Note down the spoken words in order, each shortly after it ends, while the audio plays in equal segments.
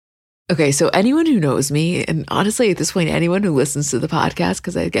Okay, so anyone who knows me, and honestly at this point, anyone who listens to the podcast,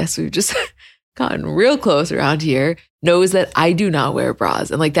 because I guess we've just gotten real close around here, knows that I do not wear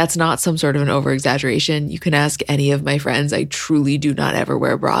bras. And like, that's not some sort of an over exaggeration. You can ask any of my friends. I truly do not ever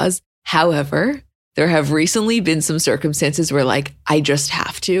wear bras. However, there have recently been some circumstances where like, I just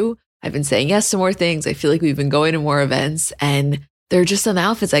have to. I've been saying yes to more things. I feel like we've been going to more events and there are just some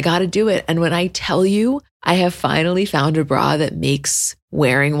outfits. I got to do it. And when I tell you, I have finally found a bra that makes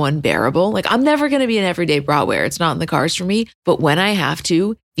wearing one bearable. Like I'm never going to be an everyday bra wearer. It's not in the cards for me. But when I have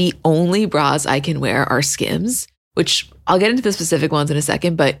to, the only bras I can wear are Skims, which I'll get into the specific ones in a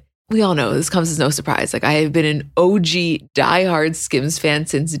second, but we all know this comes as no surprise. Like I have been an OG diehard Skims fan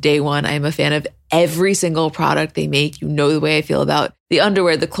since day one. I am a fan of every single product they make. You know the way I feel about the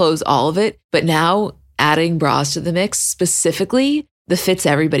underwear, the clothes, all of it. But now adding bras to the mix, specifically the Fits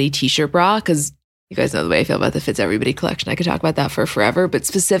Everybody t-shirt bra, because you guys know the way I feel about the Fits Everybody collection. I could talk about that for forever, but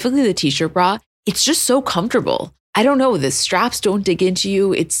specifically the t-shirt bra, it's just so comfortable. I don't know, the straps don't dig into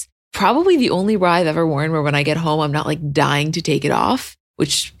you. It's probably the only bra I've ever worn where when I get home, I'm not like dying to take it off,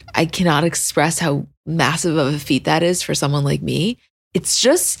 which I cannot express how massive of a feat that is for someone like me. It's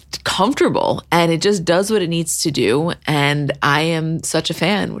just comfortable and it just does what it needs to do. And I am such a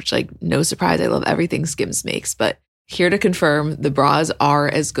fan, which like no surprise, I love everything Skims makes, but here to confirm the bras are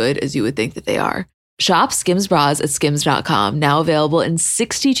as good as you would think that they are. Shop Skims bras at skims.com, now available in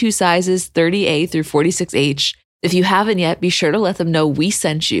 62 sizes, 30A through 46H. If you haven't yet, be sure to let them know we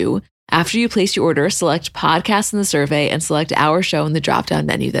sent you. After you place your order, select podcast in the survey and select our show in the drop-down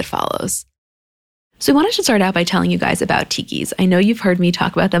menu that follows. So I wanted to start out by telling you guys about Tiki's. I know you've heard me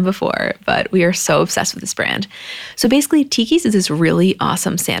talk about them before, but we are so obsessed with this brand. So basically, Tiki's is this really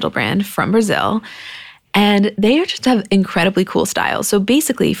awesome sandal brand from Brazil. And they just have incredibly cool styles. So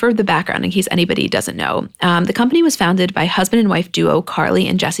basically, for the background, in case anybody doesn't know, the company was founded by husband and wife duo Carly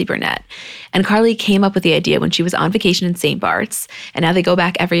and Jesse Burnett. And Carly came up with the idea when she was on vacation in St. Bart's, and now they go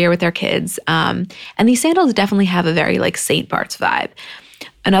back every year with their kids. And these sandals definitely have a very like St. Bart's vibe.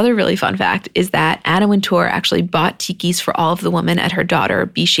 Another really fun fact is that Anna Wintour actually bought Tiki's for all of the women at her daughter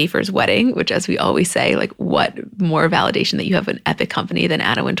B. Schaefer's wedding, which, as we always say, like what more validation that you have an epic company than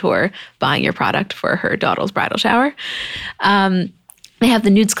Anna Wintour buying your product for her daughter's bridal shower. They have the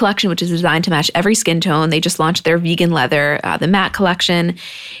Nudes collection, which is designed to match every skin tone. They just launched their vegan leather, the matte collection.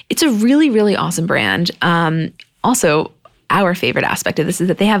 It's a really, really awesome brand. Also, our favorite aspect of this is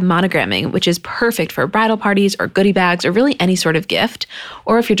that they have monogramming, which is perfect for bridal parties or goodie bags or really any sort of gift.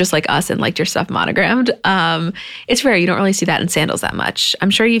 Or if you're just like us and liked your stuff monogrammed, it's rare. You don't really see that in sandals that much. I'm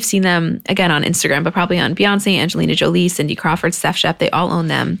sure you've seen them, again, on Instagram, but probably on Beyonce, Angelina Jolie, Cindy Crawford, Steph Shep. They all own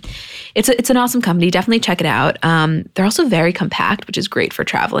them. It's an awesome company. Definitely check it out. They're also very compact, which is great for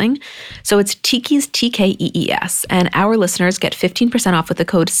traveling. So it's Tiki's, TKEES. And our listeners get 15% off with the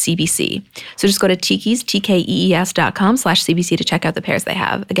code CBC. So just go to Tiki's, TKEES.com/CBC to check out the pairs they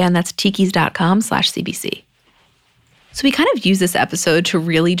have. Again, that's tikis.com/CBC. So we kind of use this episode to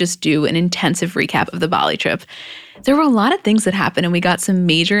really just do an intensive recap of the Bali trip. There were a lot of things that happened and we got some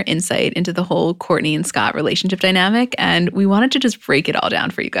major insight into the whole Courtney and Scott relationship dynamic, and we wanted to just break it all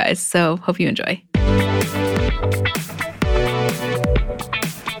down for you guys. So hope you enjoy.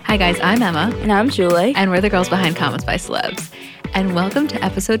 Hi guys, I'm Emma. And I'm Julie. And we're the girls behind Comments by Celebs. And welcome to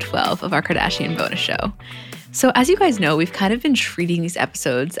episode 12 of our Kardashian bonus show. So as you guys know, we've kind of been treating these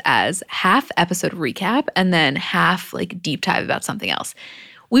episodes as half episode recap and then half like deep dive about something else.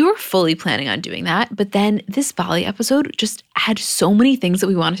 We were fully planning on doing that, but then this Bali episode just had so many things that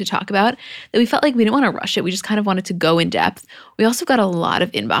we wanted to talk about that we felt like we didn't want to rush it. We just kind of wanted to go in depth. We also got a lot of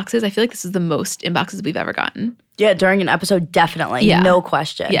inboxes. I feel like this is the most inboxes we've ever gotten. Yeah, during an episode, definitely. Yeah. No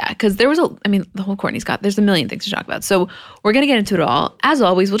question. Yeah, because there was the whole Courtney Scott, there's a million things to talk about. So we're going to get into it all. As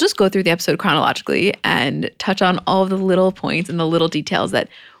always, we'll just go through the episode chronologically and touch on all of the little points and the little details that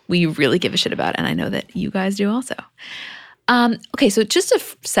we really give a shit about. And I know that you guys do also. Okay, so just to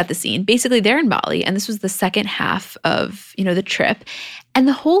set the scene, basically they're in Bali, and this was the second half of, the trip. And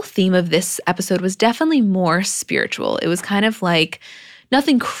the whole theme of this episode was definitely more spiritual. It was kind of like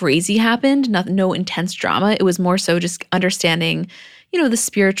nothing crazy happened, no intense drama. It was more so just understanding, the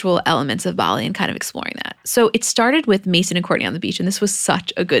spiritual elements of Bali and kind of exploring that. So it started with Mason and Courtney on the beach, and this was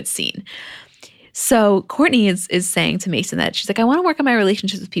such a good scene. So Courtney is saying to Mason that she's like, I want to work on my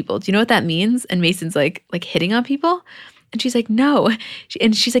relationships with people. Do you know what that means? And Mason's like hitting on people? And she's like, no.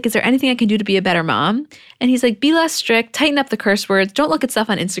 And she's like, is there anything I can do to be a better mom? And he's like, be less strict, tighten up the curse words, don't look at stuff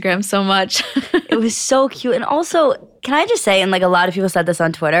on Instagram so much. It was so cute. And also, can I just say, and a lot of people said this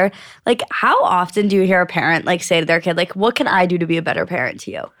on Twitter, how often do you hear a parent say to their kid, what can I do to be a better parent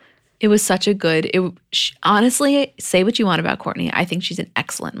to you? It was such a good, honestly, say what you want about Kourtney. I think she's an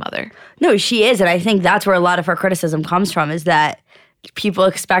excellent mother. No, she is. And I think that's where a lot of her criticism comes from, is that people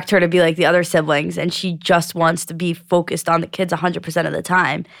expect her to be like the other siblings, and she just wants to be focused on the kids 100% of the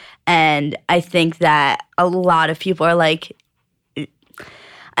time. And I think that a lot of people are like,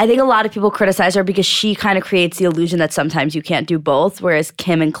 I think a lot of people criticize her because she kind of creates the illusion that sometimes you can't do both, whereas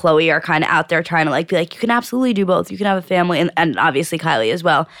Kim and Khloe are kind of out there trying to like be like, you can absolutely do both. You can have a family, and obviously Kylie as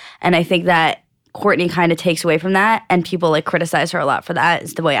well. And I think that Kourtney kind of takes away from that, and people like criticize her a lot for that,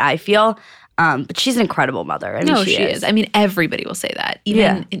 is the way I feel. But she's an incredible mother. I mean, she is. I mean, everybody will say that.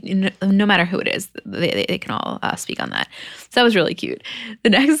 Even no matter who it is, they can all speak on that. So that was really cute.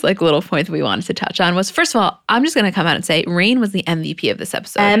 The next like little point that we wanted to touch on was, first of all, I'm just going to come out and say Reign was the MVP of this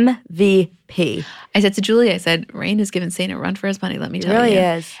episode. MVP. I said to Julie, I said, Reign has given Saint a run for his money, let me tell you. It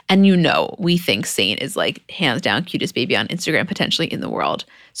really is. And we think Saint is like hands down cutest baby on Instagram potentially in the world.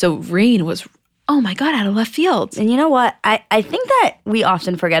 So Reign was, oh my God, out of left field. And you know what? I think that we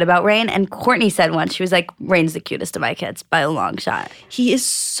often forget about Reign. And Kourtney said once, she was like, Reign's the cutest of my kids by a long shot. He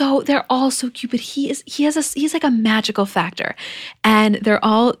is they're all so cute, but he's like a magical factor. And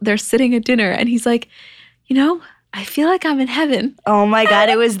they're sitting at dinner and he's like, I feel like I'm in heaven. Oh my God,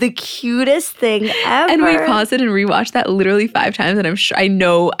 it was the cutest thing ever. And we paused it and rewatched that literally 5 times. And I'm sure I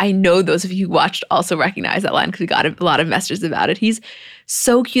know those of you who watched also recognize that line because we got a lot of messages about it. He's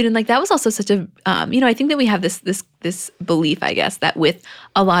so cute. And like that was also such a, I think that we have this belief, I guess, that with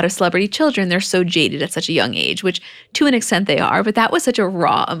a lot of celebrity children, they're so jaded at such a young age, which to an extent they are. But that was such a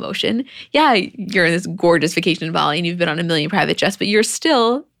raw emotion. Yeah, you're in this gorgeous vacation in Bali and you've been on a million private jets, but you're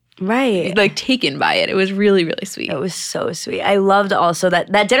still right, like taken by it. It was really, really sweet. It was so sweet. I loved also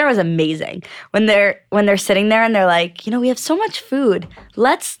that dinner was amazing. When they're sitting there and they're like, we have so much food.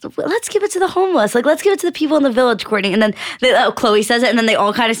 Let's give it to the homeless. Like, let's give it to the people in the village, Kourtney. And then Khloe says it, and then they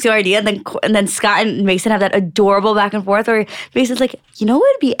all kind of steal our idea. And then Scott and Mason have that adorable back and forth where Mason's like, what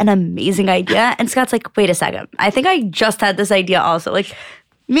would be an amazing idea? And Scott's like, wait a second. I think I just had this idea also. Like,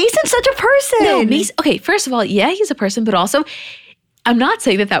 Mason's such a person. No, Mason. Okay, first of all, yeah, he's a person, but also, I'm not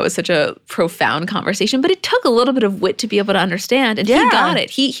saying that was such a profound conversation, but it took a little bit of wit to be able to understand, and he got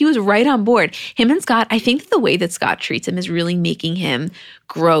it. He was right on board. Him and Scott, I think the way that Scott treats him is really making him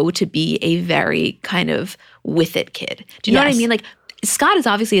grow to be a very kind of with it kid. Do you know what I mean? Like, Scott is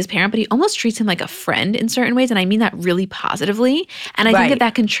obviously his parent, but he almost treats him like a friend in certain ways, and I mean that really positively. And I think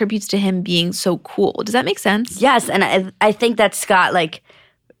that contributes to him being so cool. Does that make sense? Yes, and I think that Scott like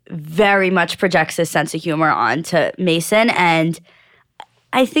very much projects his sense of humor onto Mason, and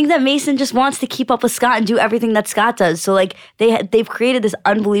I think that Mason just wants to keep up with Scott and do everything that Scott does. So like they've created this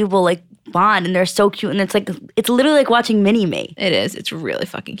unbelievable like bond, and they're so cute, and it's literally like watching mini-me. It is. It's really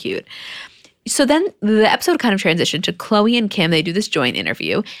fucking cute. So then the episode kind of transitioned to Khloe and Kim. They do this joint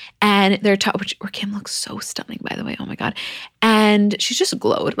interview, and they're where Kim looks so stunning, by the way. Oh my God. And she's just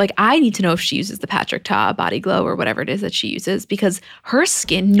glowed. Like, I need to know if she uses the Patrick Ta body glow or whatever it is that she uses, because her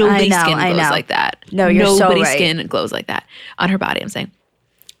skin, nobody's skin glows like that. No, you're so right. Nobody's skin glows like that on her body, I'm saying.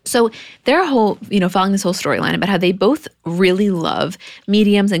 So their whole, following this whole storyline about how they both really love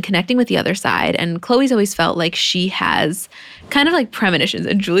mediums and connecting with the other side. And Khloe's always felt like she has kind of like premonitions.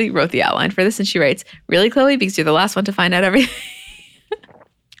 And Julie wrote the outline for this, and she writes, "Really, Khloe? Because you're the last one to find out everything."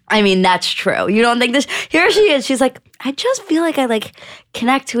 I mean, that's true. You don't think this? Here she is. She's like, I just feel like I like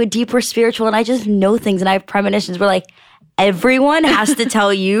connect to a deeper spiritual, and I just know things, and I have premonitions. We're like, everyone has to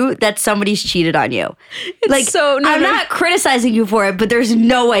tell you that somebody's cheated on you. It's I'm not criticizing you for it, but there's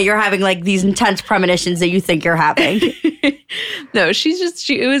no way you're having like these intense premonitions that you think you're having. No,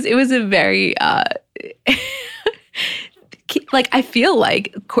 it was a very, like, I feel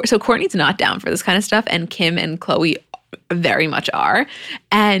like, so Kourtney's not down for this kind of stuff, and Kim and Khloe very much are.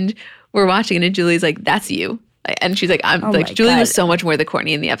 And we're watching it, and Julie's like, that's you. And she's like, Julie was so much more the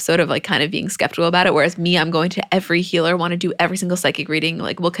Kourtney in the episode of like kind of being skeptical about it. Whereas me, I'm going to every healer, want to do every single psychic reading,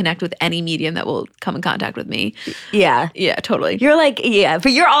 like will connect with any medium that will come in contact with me. Yeah. Yeah, totally. You're like, yeah,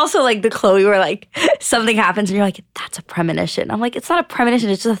 but you're also like the Khloe where like something happens and you're like, that's a premonition. I'm like, it's not a premonition,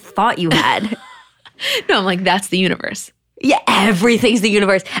 it's just a thought you had. No, I'm like, that's the universe. Yeah, everything's the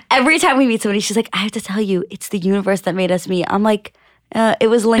universe. Every time we meet somebody, she's like, I have to tell you, it's the universe that made us meet. I'm like, it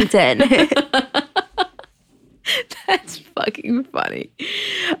was LinkedIn. That's fucking funny.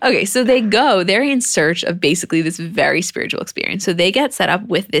 Okay, so they're in search of basically this very spiritual experience. So they get set up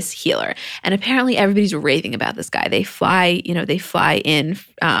with this healer. And apparently everybody's raving about this guy. They fly in.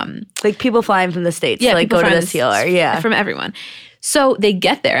 Like people flying from the States to like go to this healer. Yeah. From everyone. So they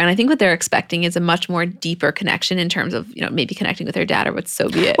get there, and I think what they're expecting is a much more deeper connection in terms of, maybe connecting with their dad or what, so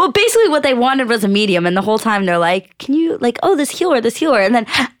be it. Well, basically what they wanted was a medium, and the whole time they're like, can you, like, oh, this healer. And then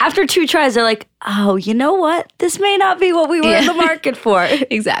after 2 tries, they're like, oh, you know what? This may not be what we were in the market for.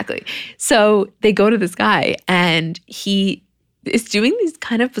 Exactly. So they go to this guy, and he is doing these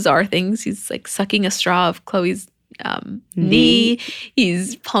kind of bizarre things. He's like sucking a straw of Chloe's knee.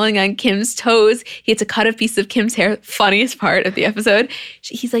 He's pulling on Kim's toes. He had to cut a piece of Kim's hair. Funniest part of the episode.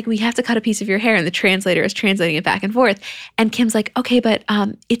 He's like, we have to cut a piece of your hair. And the translator is translating it back and forth. And Kim's like, okay, but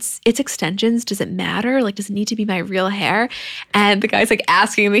it's extensions. Does it matter? Like, does it need to be my real hair? And the guy's like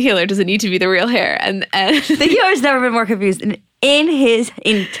asking the healer, does it need to be the real hair? And the healer's never been more confused in his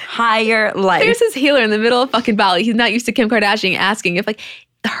entire life. There's this healer in the middle of fucking Bali. He's not used to Kim Kardashian asking if like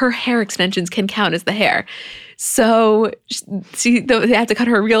her hair extensions can count as the hair. So they had to cut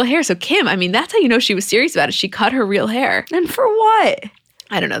her real hair. So Kim, I mean, that's how you know she was serious about it. She cut her real hair. And for what?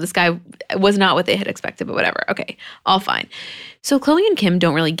 I don't know. This guy was not what they had expected, but whatever. Okay, all fine. So Chloe and Kim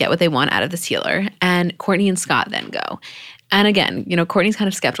don't really get what they want out of this healer. And Courtney and Scott then go. And again, Courtney's kind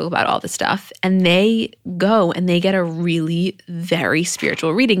of skeptical about all this stuff. And they go and they get a really very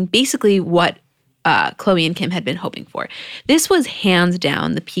spiritual reading. Basically what Chloe and Kim had been hoping for. This was hands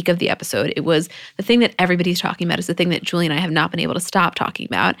down the peak of the episode. It was the thing that everybody's talking about. It's the thing that Julie and I have not been able to stop talking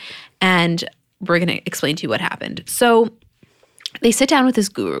about. And we're going to explain to you what happened. So they sit down with this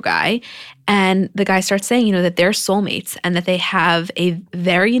guru guy, and the guy starts saying, that they're soulmates and that they have a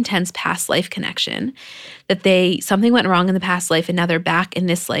very intense past life connection, that something went wrong in the past life and now they're back in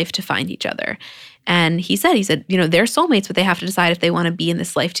this life to find each other. And he said, they're soulmates, but they have to decide if they want to be in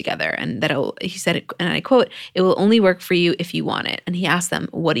this life together. And he said, and I quote, it will only work for you if you want it. And he asked them,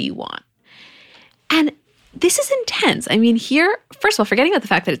 what do you want? And this is intense. I mean, here, first of all, forgetting about the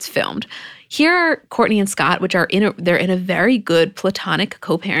fact that it's filmed, here are Courtney and Scott, which are they're in a very good platonic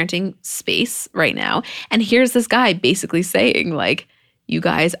co-parenting space right now. And here's this guy basically saying, like, you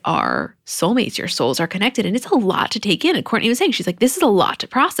guys are soulmates. Your souls are connected. And it's a lot to take in. And Courtney was saying, she's like, this is a lot to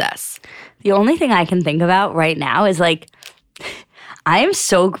process. The only thing I can think about right now is, like, I am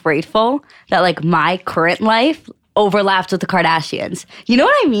so grateful that, like, my current life overlaps with the Kardashians. You know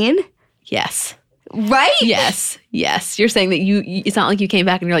what I mean? Yes. Right? Yes. You're saying that it's not like you came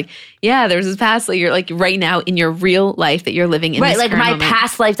back and you're like, yeah, there's this past life. You're like right now in your real life that you're living in. Right, this like my moment.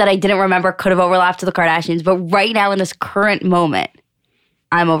 past life that I didn't remember could have overlapped to the Kardashians. But right now in this current moment,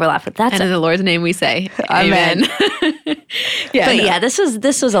 I'm overlapped with that. And in the Lord's name we say, Amen. Yeah, but yeah, this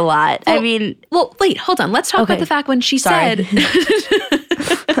was a lot. Well, I mean, well, wait, hold on. Let's talk about the fact when she Sorry. said,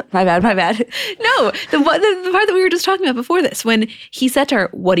 my bad. No, the part that we were just talking about before this, when he said to her,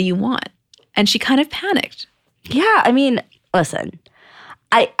 "What do you want?" And she kind of panicked. Yeah, I mean, listen,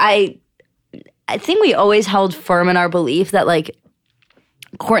 I think we always held firm in our belief that, like,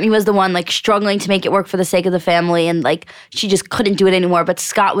 Courtney was the one, like, struggling to make it work for the sake of the family, and, like, she just couldn't do it anymore. But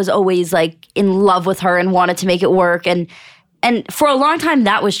Scott was always, like, in love with her and wanted to make it work. And for a long time,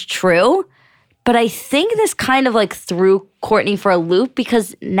 that was true. But I think this kind of, like, threw Courtney for a loop,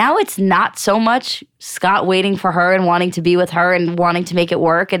 because now it's not so much Scott waiting for her and wanting to be with her and wanting to make it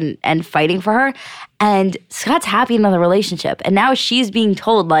work and fighting for her. And Scott's happy in another relationship. And now she's being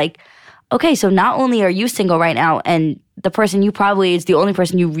told, like, okay, so not only are you single right now and the person you probably is the only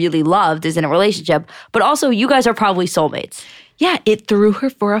person you really loved is in a relationship, but also you guys are probably soulmates. Yeah, it threw her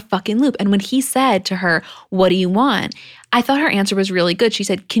for a fucking loop. And when he said to her, "What do you want?" I thought her answer was really good. She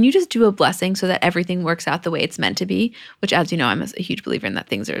said, "Can you just do a blessing so that everything works out the way it's meant to be?" Which, as you know, I'm a huge believer in that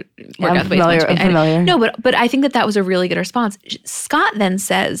things work out the way it's meant to be. I'm familiar. No, but I think that was a really good response. Scott then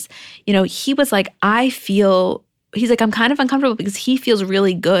says, he was like, he's like, I'm kind of uncomfortable because he feels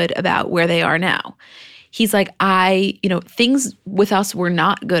really good about where they are now. He's like, things with us were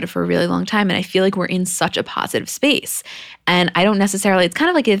not good for a really long time. And I feel like we're in such a positive space. And I don't necessarily, it's kind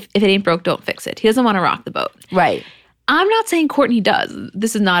of like if it ain't broke, don't fix it. He doesn't want to rock the boat. Right. I'm not saying Courtney does.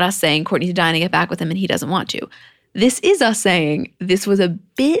 This is not us saying Courtney's dying to get back with him and he doesn't want to. This is us saying this was a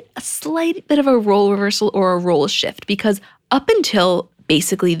slight bit of a role reversal or a role shift, because up until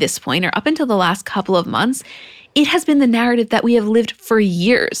basically this point, or up until the last couple of months, it has been the narrative that we have lived for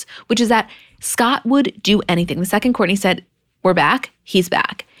years, which is that Scott would do anything. The second Courtney said, "We're back," he's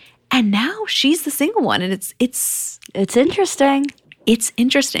back. And now she's the single one. And it's interesting. It's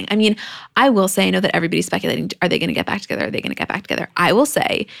interesting. I mean, I will say, I know that everybody's speculating, are they going to get back together? Are they going to get back together? I will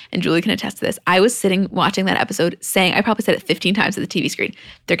say, and Julie can attest to this, I was sitting watching that episode saying, I probably said it 15 times at the TV screen,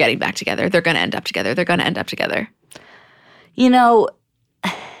 they're getting back together. They're going to end up together. They're going to end up together.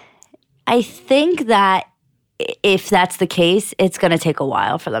 I think that if that's the case, it's going to take a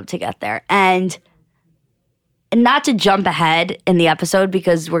while for them to get there. And not to jump ahead in the episode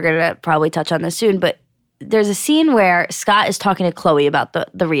because we're going to probably touch on this soon, but there's a scene where Scott is talking to Chloe about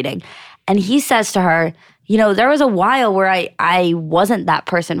the reading. And he says to her, there was a while where I wasn't that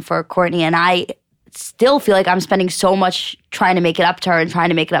person for Courtney, and I still feel like I'm spending so much trying to make it up to her and trying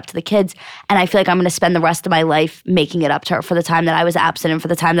to make it up to the kids. And I feel like I'm going to spend the rest of my life making it up to her for the time that I was absent and for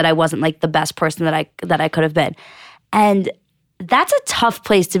the time that I wasn't like the best person that I could have been. And that's a tough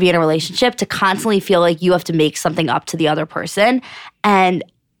place to be in a relationship, to constantly feel like you have to make something up to the other person. And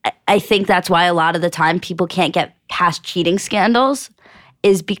I think that's why a lot of the time people can't get past cheating scandals,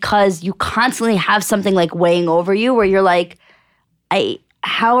 is because you constantly have something like weighing over you where you're like,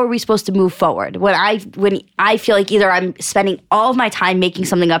 how are we supposed to move forward? When I feel like either I'm spending all of my time making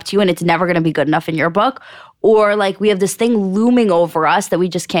something up to you and it's never going to be good enough in your book, or like we have this thing looming over us that we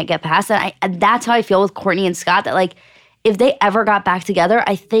just can't get past. And that's how I feel with Courtney and Scott, that like if they ever got back together,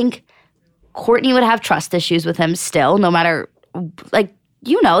 I think Courtney would have trust issues with him still, no matter like,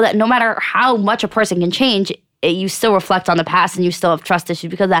 that no matter how much a person can change, you still reflect on the past and you still have trust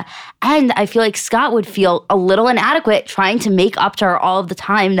issues because of that. And I feel like Scott would feel a little inadequate trying to make up to her all of the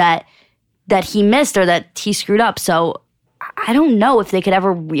time that he missed or that he screwed up. So I don't know if they could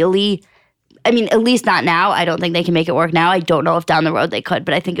ever really, at least not now. I don't think they can make it work now. I don't know if down the road they could,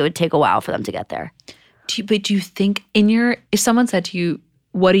 but I think it would take a while for them to get there. But do you think if someone said to you,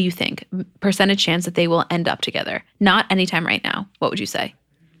 what do you think? Percentage chance that they will end up together? Not anytime right now. What would you say?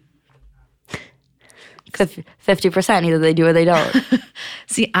 50%. Either they do or they don't.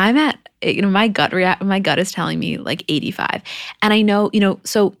 See, I'm at, my gut is telling me like 85. And I know,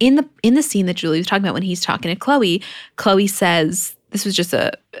 so in the scene that Julie was talking about when he's talking to Chloe says, this was just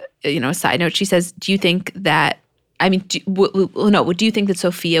a side note. She says, do you think that, do you think that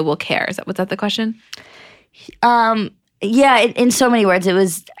Sophia will care? Was that the question? Yeah, in so many words,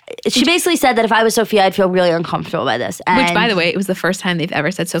 she basically said that if I was Sophia, I'd feel really uncomfortable by this. And which, by the way, it was the first time they've ever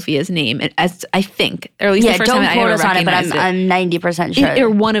said Sophia's name, as I think, or at least the first time I ever recognized it. But I'm 90% sure.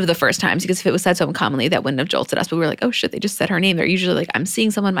 Or one of the first times, because if it was said so commonly, that wouldn't have jolted us. But we were like, oh shit, they just said her name. They're usually like, I'm seeing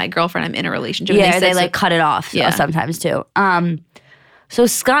someone, my girlfriend, I'm in a relationship. Yeah, they like cut it off sometimes too. So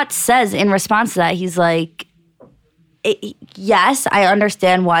Scott says in response to that, he's like, yes, I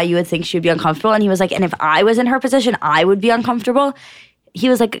understand why you would think she would be uncomfortable. And he was like, and if I was in her position, I would be uncomfortable. He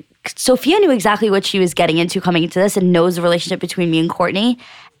was like, Sophia knew exactly what she was getting into coming into this and knows the relationship between me and Courtney.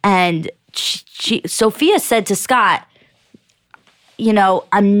 And Sophia said to Scott,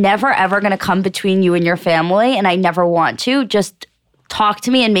 I'm never, ever going to come between you and your family, and I never want to. Just talk to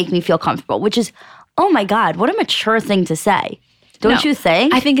me and make me feel comfortable, which is, oh my God, what a mature thing to say. Don't you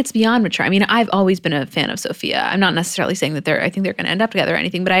think? I think it's beyond mature. I've always been a fan of Sophia. I'm not necessarily saying that I think they're going to end up together or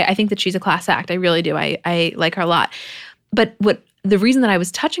anything, but I think that she's a class act. I really do. I like her a lot. But the reason that I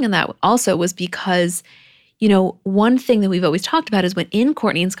was touching on that also was because, one thing that we've always talked about is when in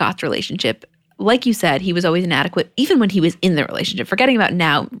Courtney and Scott's relationship, like you said, he was always inadequate, even when he was in the relationship, forgetting about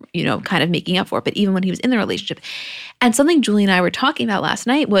now, kind of making up for it, but even when he was in the relationship. And something Julie and I were talking about last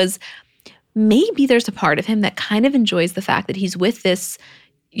night was, maybe there's a part of him that kind of enjoys the fact that he's with this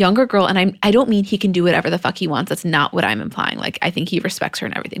younger girl. And I don't mean he can do whatever the fuck he wants. That's not what I'm implying. Like, I think he respects her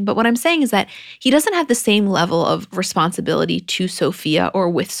and everything. But what I'm saying is that he doesn't have the same level of responsibility to Sophia or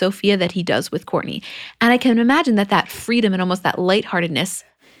with Sophia that he does with Courtney. And I can imagine that freedom and almost that lightheartedness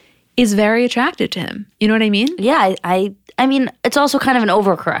is very attractive to him. You know what I mean? Yeah, I mean, it's also kind of an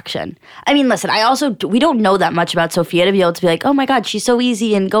overcorrection. Listen, we don't know that much about Sophia to be able to be like, oh my God, she's so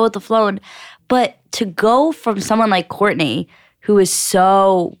easy and go with the flow. But to go from someone like Courtney, who is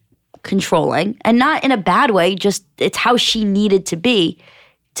so controlling, and not in a bad way, just it's how she needed to be,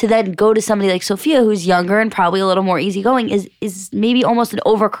 to then go to somebody like Sophia, who's younger and probably a little more easygoing, is maybe almost an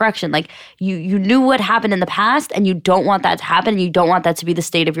overcorrection. Like, you knew what happened in the past, and you don't want that to happen, and you don't want that to be the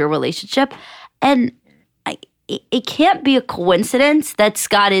state of your relationship. And it can't be a coincidence that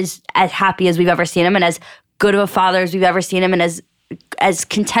Scott is as happy as we've ever seen him, and as good of a father as we've ever seen him, and as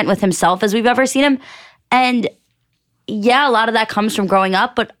content with himself as we've ever seen him. And yeah, a lot of that comes from growing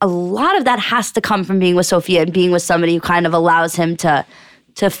up, but a lot of that has to come from being with Sophia and being with somebody who kind of allows him to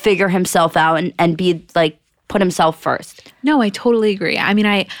figure himself out and be like, put himself first. No, I totally agree.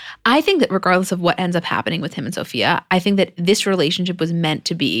 I think that regardless of what ends up happening with him and Sophia, I think that this relationship was meant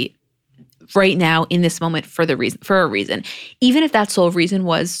to be right now in this moment for a reason. Even if that sole reason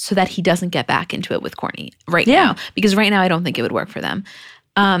was so that he doesn't get back into it with Courtney now. Because right now I don't think it would work for them.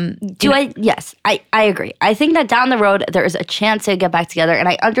 Yes, I agree. I think that down the road there is a chance they get back together, and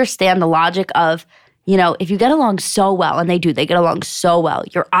I understand the logic of, you know, if you get along so well, and they get along so well,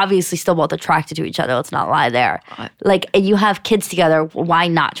 you're obviously still both attracted to each other. Let's not lie there. Like, and you have kids together, why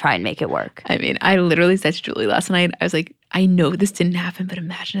not try and make it work? I mean, I literally said to Julie last night, I was like, I know this didn't happen, but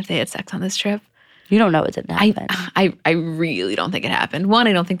imagine if they had sex on this trip. You don't know it didn't happen. I really don't think it happened. One,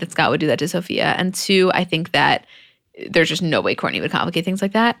 I don't think that Scott would do that to Sophia. And two, I think that there's just no way Kourtney would complicate things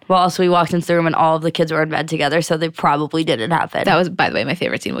like that. Well, also we walked into the room and all of the kids were in bed together, so they probably didn't happen. That was, by the way, my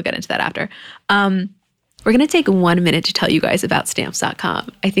favorite scene. We'll get into that after. We're going to take 1 minute to tell you guys about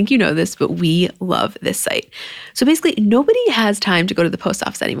Stamps.com. I think you know this, but we love this site. So basically, nobody has time to go to the post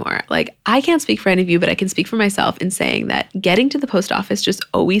office anymore. Like, I can't speak for any of you, but I can speak for myself in saying that getting to the post office just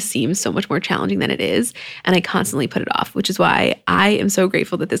always seems so much more challenging than it is. And I constantly put it off, which is why I am so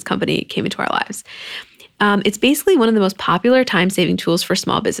grateful that this company came into our lives. It's basically one of the most popular time-saving tools for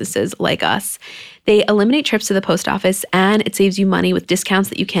small businesses like us. They eliminate trips to the post office, and it saves you money with discounts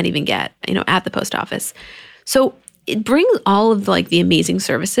that you can't even get, at the post office. So it brings all of the amazing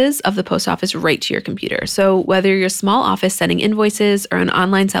services of the post office right to your computer. So whether you're a small office sending invoices or an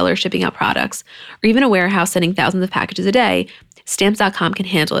online seller shipping out products, or even a warehouse sending thousands of packages a day, Stamps.com can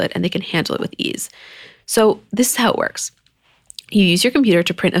handle it, and they can handle it with ease. So this is how it works. You use your computer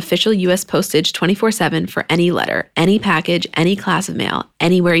to print official U.S. postage 24/7 for any letter, any package, any class of mail,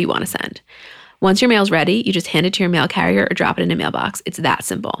 anywhere you want to send. Once your mail's ready, you just hand it to your mail carrier or drop it in a mailbox. It's that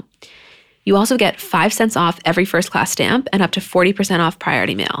simple. You also get 5 cents off every first-class stamp and up to 40% off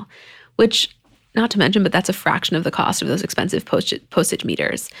priority mail, which, not to mention, but that's a fraction of the cost of those expensive postage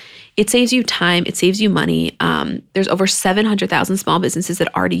meters. It saves you time. It saves you money. There's over 700,000 small businesses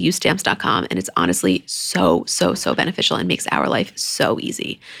that already use Stamps.com, and it's honestly so beneficial and makes our life so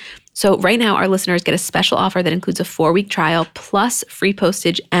easy. So right now, our listeners get a special offer that includes a 4-week trial plus free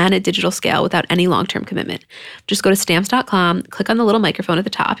postage and a digital scale without any long-term commitment. Just go to Stamps.com, click on the little microphone at the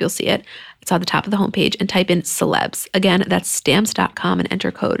top. You'll see it. It's on the top of the homepage, and type in celebs. Again, that's Stamps.com and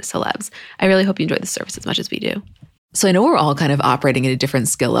enter code celebs. I really hope you enjoy the service as much as we do. So I know we're all kind of operating at a different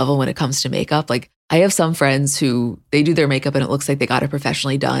skill level when it comes to makeup. Like, I have some friends who they do their makeup and it looks like they got it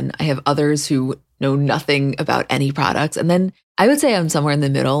professionally done. I have others who know nothing about any products. And then I would say I'm somewhere in the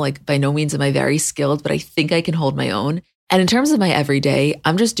middle. Like, by no means am I very skilled, but I think I can hold my own. And in terms of my everyday,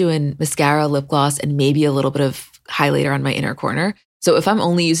 I'm just doing mascara, lip gloss, and maybe a little bit of highlighter on my inner corner. So if I'm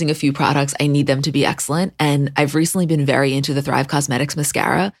only using a few products, I need them to be excellent. And I've recently been very into the Thrive Cosmetics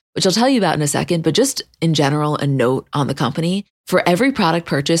mascara, which I'll tell you about in a second, but just in general, a note on the company. For every product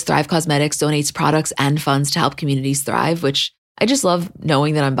purchase, Thrive Cosmetics donates products and funds to help communities thrive, which I just love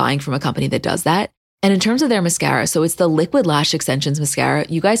knowing that I'm buying from a company that does that. And in terms of their mascara, so it's the Liquid Lash Extensions mascara.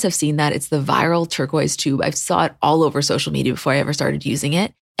 You guys have seen that. It's the viral turquoise tube. I saw it all over social media before I ever started using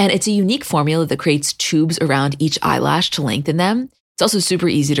it. And it's a unique formula that creates tubes around each eyelash to lengthen them. It's also super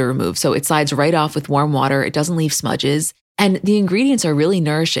easy to remove. So it slides right off with warm water. It doesn't leave smudges. And the ingredients are really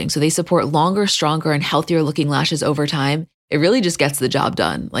nourishing. So they support longer, stronger, and healthier looking lashes over time. It really just gets the job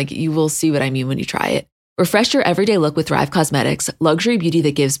done. Like, you will see what I mean when you try it. Refresh your everyday look with Thrive Cosmetics, luxury beauty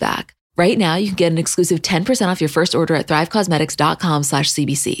that gives back. Right now, you can get an exclusive 10% off your first order at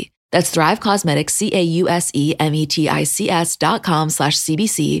thrivecosmetics.com/CBC. That's Thrive Cosmetics,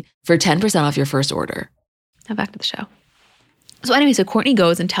 CAUSEMETICS.com/CBC for 10% off your first order. Now back to the show. So anyway, so Kourtney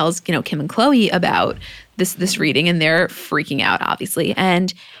goes and tells, Kim and Khloe about this reading, and they're freaking out, obviously.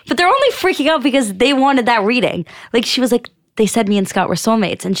 But they're only freaking out because they wanted that reading. Like, she was like, they said me and Scott were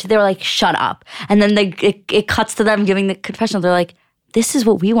soulmates. And they were like, shut up. And then it cuts to them giving the confessional. They're like, this is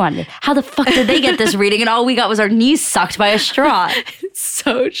what we wanted. How the fuck did they get this reading? And all we got was our knees sucked by a straw. It's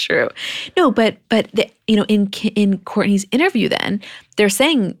so true. No, but in Kourtney's interview, then they're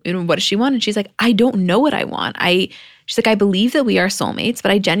saying, what does she want? And she's like, I don't know what I want. She's like, I believe that we are soulmates,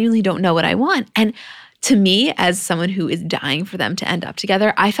 but I genuinely don't know what I want. And to me, as someone who is dying for them to end up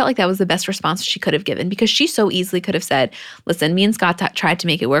together, I felt like that was the best response she could have given, because she so easily could have said, listen, me and Scott tried to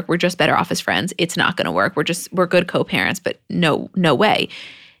make it work. We're just better off as friends. It's not going to work. We're good co-parents, but no way.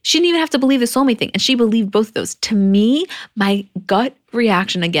 She didn't even have to believe the soulmate thing. And she believed both of those. To me, my gut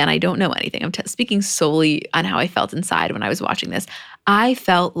reaction, again, I don't know anything. I'm speaking solely on how I felt inside when I was watching this. I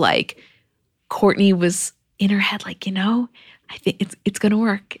felt like Kourtney was in her head, like, I think it's going to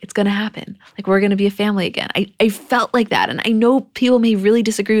work. It's going to happen. Like, we're going to be a family again. I felt like that. And I know people may really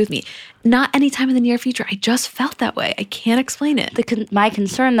disagree with me. Not anytime in the near future. I just felt that way. I can't explain it. My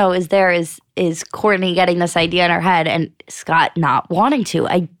concern, though, is Kourtney getting this idea in her head and Scott not wanting to.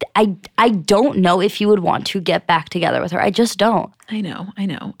 I don't know if he would want to get back together with her. I just don't. I know.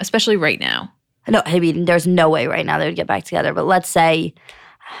 Especially right now. No, I mean, there's no way right now they would get back together. But let's say,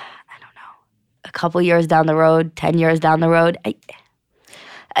 a couple years down the road, 10 years down the road,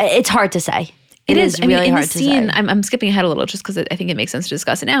 it's hard to say. It is really in hard the to scene, say. I'm skipping ahead a little just because I think it makes sense to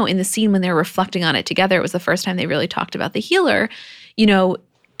discuss it now. In the scene when they're reflecting on it together, it was the first time they really talked about the healer. You know,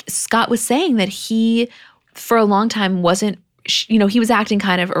 Scott was saying that he, for a long time, wasn't, you know, he was acting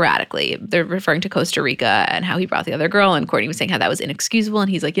kind of erratically. They're referring to Costa Rica and how he brought the other girl, and Courtney was saying how that was inexcusable. And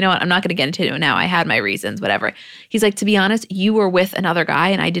he's like, you know what, I'm not going to get into it now. I had my reasons, whatever. He's like, to be honest, you were with another guy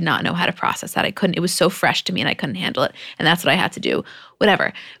and I did not know how to process that. It was so fresh to me and I couldn't handle it. And that's what I had to do,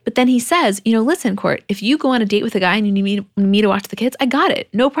 whatever. But then he says, you know, listen, Court, if you go on a date with a guy and you need me to watch the kids, I got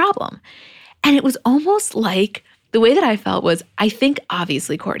it. No problem. And it was almost like the way that I felt was, I think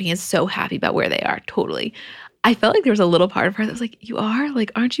obviously Courtney is so happy about where they are, totally. I felt like there was a little part of her that was like, you are?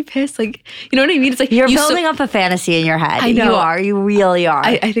 Like, aren't you pissed? Like, you know what I mean? It's like You're building up a fantasy in your head. I know. You are. You really are.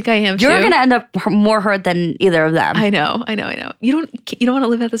 I think I am too. You're going to end up more hurt than either of them. I know. You don't want to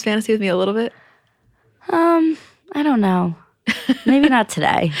live out this fantasy with me a little bit? I don't know. Maybe not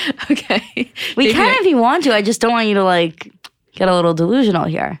today. Okay. We can if you want to. I just don't want you to like get a little delusional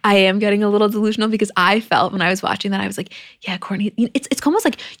here. I am getting a little delusional because I felt when I was watching that, I was like, yeah, Courtney, it's almost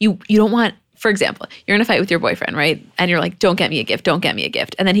like you don't want, for example, you're in a fight with your boyfriend, right? And you're like, don't get me a gift, don't get me a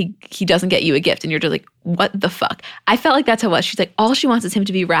gift. And then he doesn't get you a gift and you're just like, what the fuck? I felt like that's how it was. She's like, all she wants is him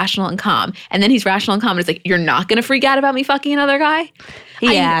to be rational and calm. And then he's rational and calm and it's like, you're not going to freak out about me fucking another guy?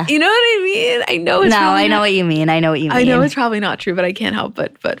 Yeah. You know what I mean? I know it's I know what you mean. I know what you mean. I know it's probably not true, but I can't help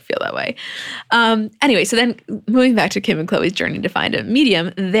but feel that way. Anyway, so then moving back to Kim and Chloe's journey to find a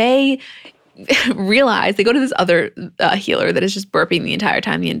medium, they realize they go to this other healer that is just burping the entire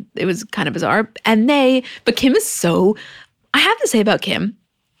time. It was kind of bizarre. But Kim is so, I have to say about Kim,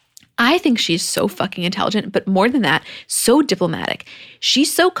 I think she's so fucking intelligent, but more than that, so diplomatic.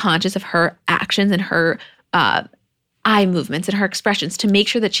 She's so conscious of her actions and her eye movements and her expressions to make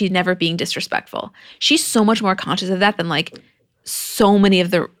sure that she's never being disrespectful. She's so much more conscious of that than like so many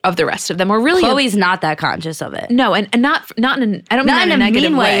of the rest of them. Or really, Chloe's not that conscious of it. No, and not in I don't mean that in a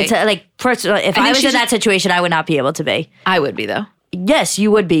negative mean way. way. Like personally, if I was in that situation, I would not be able to be. I would be though. Yes,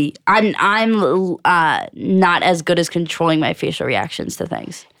 you would be. I'm not as good as controlling my facial reactions to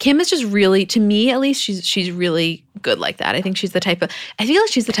things. Kim is just really, to me at least, she's really good like that. I think she's the type of. I feel like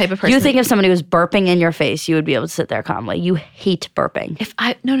she's the type of person. You think if somebody was burping in your face, you would be able to sit there calmly. You hate burping.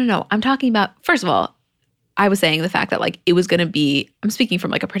 No. I'm talking about, first of all, I was saying the fact that like it was going to be, I'm speaking from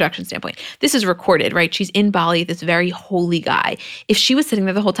like a production standpoint. This is recorded, right? She's in Bali, this very holy guy. If she was sitting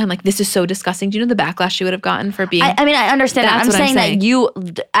there the whole time like, this is so disgusting, do you know the backlash she would have gotten for being? I mean, I understand that. I'm saying that you,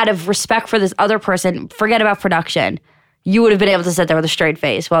 out of respect for this other person, forget about production. You would have been able to sit there with a straight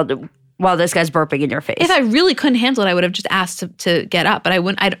face while this guy's burping in your face. If I really couldn't handle it, I would have just asked to get up, but I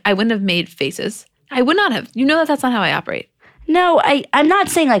wouldn't have made faces. I would not have. You know that's not how I operate. No, I'm not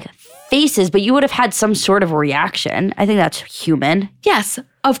saying like faces, but you would have had some sort of reaction. I think that's human. Yes,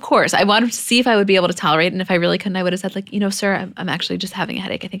 of course. I wanted to see if I would be able to tolerate it. And if I really couldn't, I would have said like, you know, sir, I'm actually just having a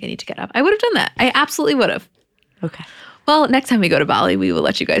headache. I think I need to get up. I would have done that. I absolutely would have. Okay. Well, next time we go to Bali, we will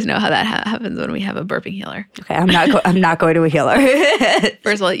let you guys know how that happens when we have a burping healer. Okay, I'm not going to a healer.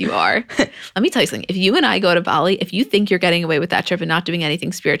 First of all, you are. Let me tell you something. If you and I go to Bali, if you think you're getting away with that trip and not doing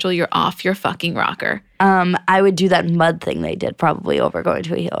anything spiritual, you're off your fucking rocker. I would do that mud thing they did probably over going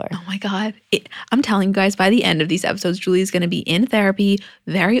to a healer. Oh my God. I'm telling you guys, by the end of these episodes, Julie is going to be in therapy,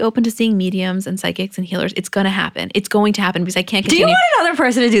 very open to seeing mediums and psychics and healers. It's going to happen. It's going to happen because I can't continue. Do you want another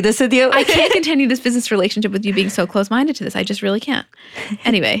person to do this with you? I can't continue this business relationship with you being so close-minded to this. I just really can't.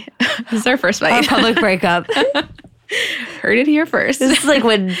 Anyway, this is our first fight. Our public breakup. Heard it here first. This is like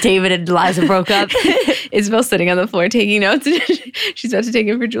when David and Liza broke up. Isabel's sitting on the floor taking notes. She's about to take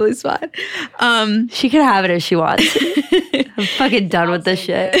it for Julie's spot. She can have it if she wants. I'm fucking done with this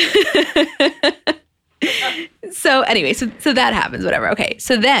shit. So anyway, so that happens, whatever. Okay,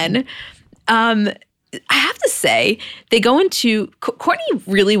 so then I have to say, they go into, Courtney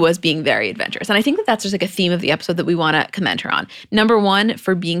really was being very adventurous. And I think that that's just like a theme of the episode that we want to commend her on. Number one,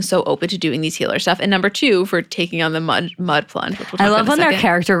 for being so open to doing these healer stuff. And number two, for taking on the mud plunge. Which we'll talk I love about in a when their second.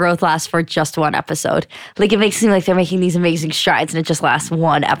 character growth lasts for just one episode. Like it makes it seem like they're making these amazing strides and it just lasts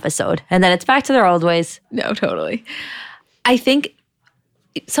one episode. And then it's back to their old ways. No, totally. I think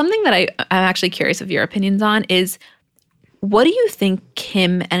something that I'm actually curious of your opinions on is, what do you think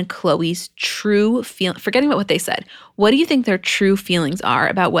Kim and Chloe's true feeling, forgetting about what they said, what do you think their true feelings are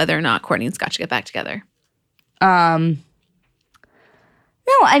about whether or not Courtney and Scott should get back together? No,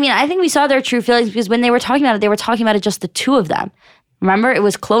 I mean, I think we saw their true feelings because when they were talking about it, they were talking about it just the two of them. Remember, it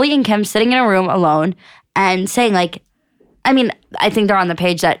was Chloe and Kim sitting in a room alone and saying like, I mean, I think they're on the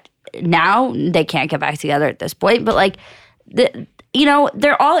page that now they can't get back together at this point, but like you know,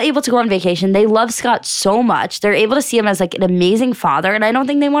 they're all able to go on vacation. They love Scott so much. They're able to see him as like an amazing father, and I don't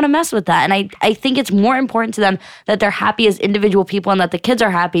think they want to mess with that. And I think it's more important to them that they're happy as individual people and that the kids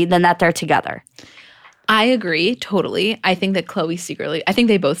are happy than that they're together. I agree totally. I think that I think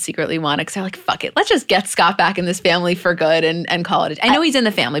they both secretly want it because they're like, fuck it. Let's just get Scott back in this family for good and call it. I know he's in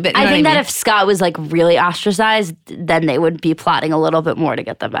the family, but you know I think what I that mean? if Scott was like really ostracized, then they would be plotting a little bit more to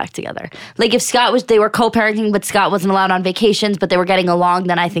get them back together. Like if they were co-parenting, but Scott wasn't allowed on vacations, but they were getting along,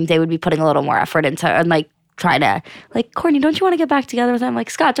 then I think they would be putting a little more effort into and like trying to like, Courtney, don't you want to get back together with him? Like,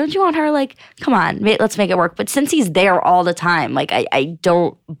 Scott, don't you want her? Like, come on, let's make it work. But since he's there all the time, like I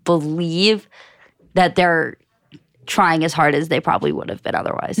don't believe that they're trying as hard as they probably would have been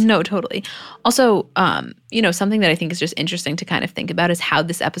otherwise. No, totally. Also, you know, something that I think is just interesting to kind of think about is how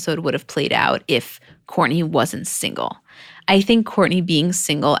this episode would have played out if Courtney wasn't single. I think Courtney being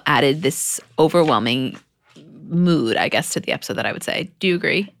single added this overwhelming mood, I guess, to the episode that I would say. Do you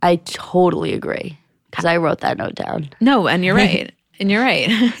agree? I totally agree because I wrote that note down. No, and you're right. And you're right.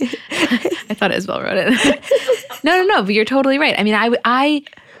 I thought Isabel wrote it. No, but you're totally right. I mean,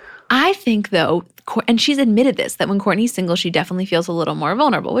 I think though, and she's admitted this, that when Courtney's single, she definitely feels a little more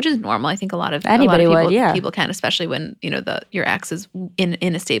vulnerable, which is normal. I think a lot of people can, especially when, you know, your ex is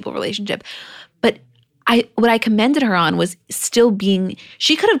in a stable relationship. But what I commended her on was still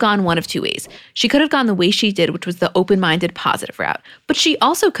she could have gone one of two ways. She could have gone the way she did, which was the open-minded, positive route. But she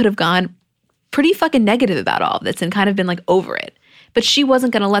also could have gone pretty fucking negative about all of this and kind of been like over it. But she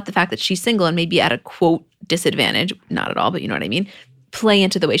wasn't going to let the fact that she's single and maybe at a quote disadvantage, not at all, but you know what I mean, play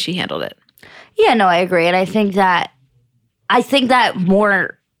into the way she handled it. Yeah, no, I agree. And I think that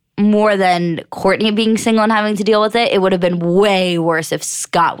more than Courtney being single and having to deal with it, it would have been way worse if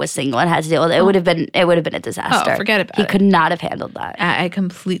Scott was single and had to deal with it. It would have been a disaster. Oh, forget about it. He could not have handled that. I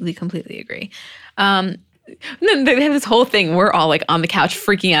completely agree. They have this whole thing. We're all like on the couch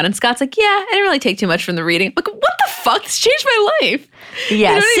freaking out, and Scott's like, "Yeah, I didn't really take too much from the reading." Like, what the fuck? This changed my life.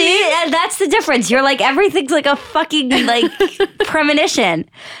 Yeah, you know see, and that's the difference. You're like everything's like a fucking like premonition.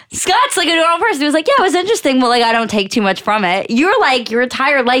 Scott's like a normal person who's like, "Yeah, it was interesting, but like I don't take too much from it." You're like your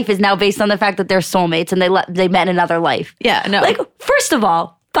entire life is now based on the fact that they're soulmates and they met in another life. Yeah, no. Like, first of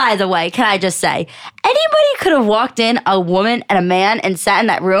all, by the way, can I just say, anybody could have walked in, a woman and a man, and sat in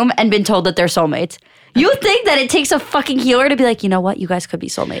that room and been told that they're soulmates. You think that it takes a fucking healer to be like, you know what? You guys could be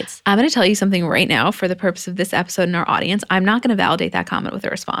soulmates. I'm going to tell you something right now for the purpose of this episode and our audience. I'm not going to validate that comment with a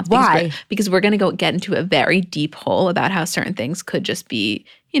response. Why? Because we're going to get into a very deep hole about how certain things could just be,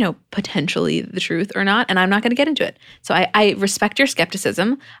 you know, potentially the truth or not. And I'm not going to get into it. So I respect your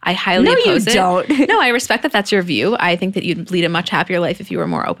skepticism. I highly oppose it. No, you don't. No, I respect that that's your view. I think that you'd lead a much happier life if you were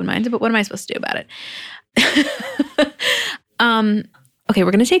more open-minded. But what am I supposed to do about it? Okay,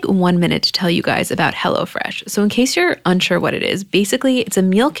 we're going to take 1 minute to tell you guys about HelloFresh. So in case you're unsure what it is, basically it's a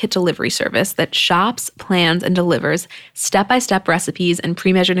meal kit delivery service that shops, plans, and delivers step-by-step recipes and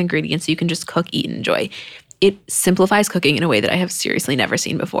pre-measured ingredients so you can just cook, eat, and enjoy. It simplifies cooking in a way that I have seriously never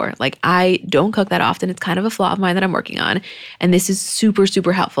seen before. Like, I don't cook that often. It's kind of a flaw of mine that I'm working on. And this is super,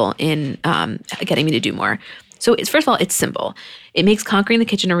 super helpful in getting me to do more. So first of all, it's simple. It makes conquering the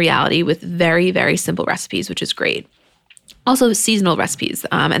kitchen a reality with very, very simple recipes, which is great. Also, seasonal recipes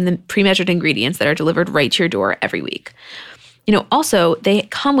and the pre-measured ingredients that are delivered right to your door every week. You know, also, they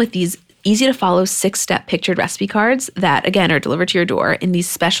come with these easy-to-follow 6-step pictured recipe cards that, again, are delivered to your door in these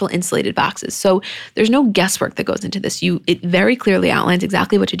special insulated boxes. So there's no guesswork that goes into this. It very clearly outlines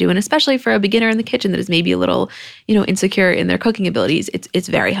exactly what to do, and especially for a beginner in the kitchen that is maybe a little, you know, insecure in their cooking abilities, it's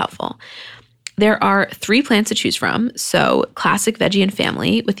very helpful. There are 3 plans to choose from. So classic, veggie, and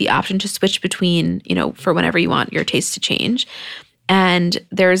family with the option to switch between, you know, for whenever you want your taste to change. And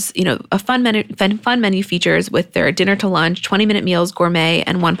there's, you know, a fun menu features with their dinner to lunch, 20-minute meals, gourmet,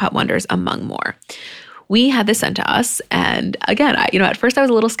 and one-pot wonders, among more. We had this sent to us. And again, at first I was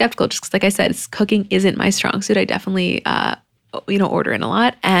a little skeptical just because, like I said, cooking isn't my strong suit. I definitely, order in a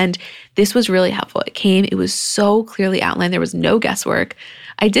lot. And this was really helpful. It was so clearly outlined. There was no guesswork.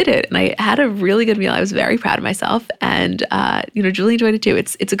 I did it and I had a really good meal. I was very proud of myself and, Julie enjoyed it too.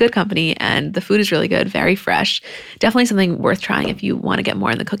 It's a good company and the food is really good, very fresh. Definitely something worth trying if you want to get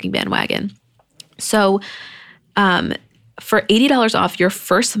more in the cooking bandwagon. So, for $80 off your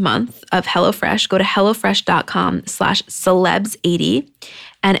first month of HelloFresh, go to HelloFresh.com/celebs80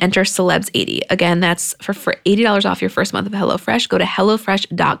 and enter celebs80. Again, that's for $80 off your first month of HelloFresh. Go to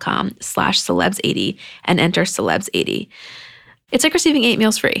HelloFresh.com/celebs80 and enter celebs80. It's like receiving 8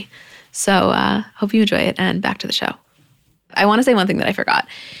 meals free. So hope you enjoy it. And back to the show. I want to say one thing that I forgot.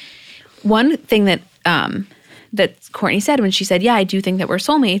 One thing that that Courtney said when she said, yeah, I do think that we're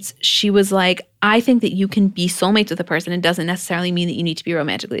soulmates. She was like, I think that you can be soulmates with a person. It doesn't necessarily mean that you need to be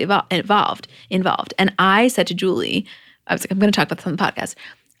romantically involved. And I said to Julie, I was like, I'm going to talk about this on the podcast.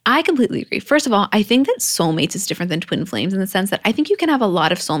 I completely agree. First of all, I think that soulmates is different than twin flames in the sense that I think you can have a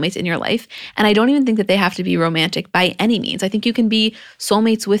lot of soulmates in your life. And I don't even think that they have to be romantic by any means. I think you can be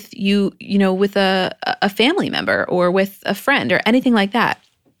soulmates with with a family member or with a friend or anything like that.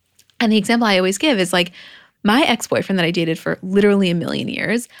 And the example I always give is like my ex-boyfriend that I dated for literally a million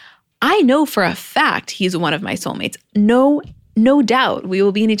years. I know for a fact he's one of my soulmates. No doubt we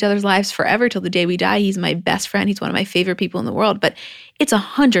will be in each other's lives forever till the day we die. He's my best friend. He's one of my favorite people in the world. But it's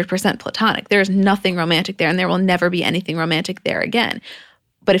 100% platonic. There's nothing romantic there, and there will never be anything romantic there again.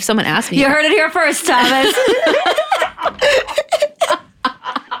 But if someone asked me— You heard it here first, Thomas.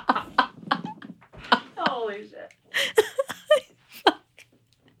 Holy shit.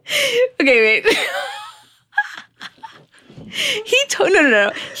 Okay, wait.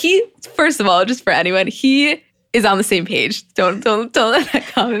 No. He, first of all, just for anyone, he is on the same page. Don't let that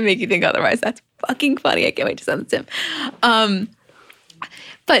comment make you think otherwise. That's fucking funny. I can't wait to send it to him.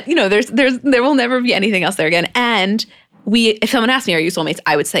 But there will never be anything else there again. And if someone asked me, are you soulmates?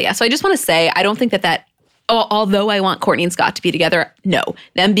 I would say yes. So I just want to say, I don't think that although I want Courtney and Scott to be together, no.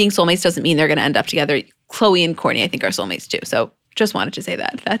 Them being soulmates doesn't mean they're going to end up together. Chloe and Courtney, I think, are soulmates too. So just wanted to say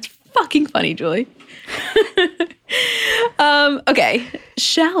that. That's fucking funny, Julie. Okay,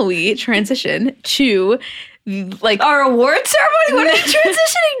 shall we transition to our award ceremony? What are we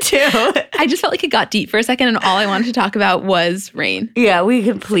transitioning to? I just felt like it got deep for a second, and all I wanted to talk about was rain. Yeah, we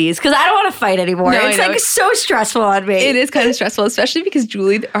can please, because I don't want to fight anymore. No, it's so stressful on me. It is kind of stressful, especially because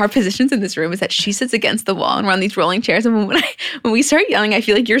Julie, our positions in this room is that she sits against the wall and we're on these rolling chairs. And when we start yelling, I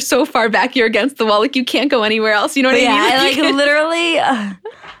feel like you're so far back, you're against the wall, like you can't go anywhere else. You know what I mean? Yeah, I literally.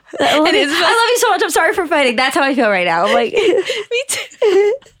 I love you so much. I'm sorry for fighting. That's how I feel right now. I'm like, me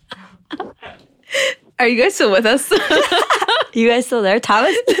too. Are you guys still with us? You guys still there,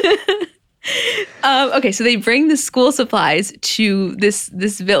 Thomas? Okay, so they bring the school supplies to this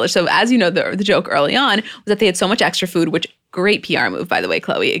village. So as you know, the joke early on was that they had so much extra food, which great PR move, by the way,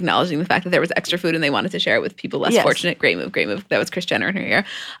 Chloe, acknowledging the fact that there was extra food and they wanted to share it with people less fortunate. Great move. That was Kris Jenner in her year.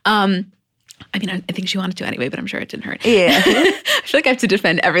 I mean, I think she wanted to anyway, but I'm sure it didn't hurt. Yeah. I feel like I have to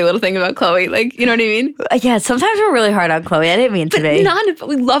defend every little thing about Chloe. Like, you know what I mean? Yeah, sometimes we're really hard on Chloe. I didn't mean to be. But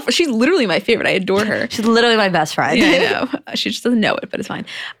we love her. She's literally my favorite. I adore her. She's literally my best friend. Yeah, I know. She just doesn't know it, but it's fine.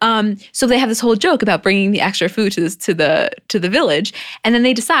 So they have this whole joke about bringing the extra food to the village. And then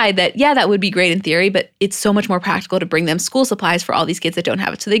they decide that, yeah, that would be great in theory, but it's so much more practical to bring them school supplies for all these kids that don't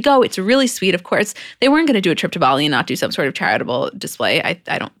have it. So they go. It's really sweet. Of course, they weren't going to do a trip to Bali and not do some sort of charitable display. I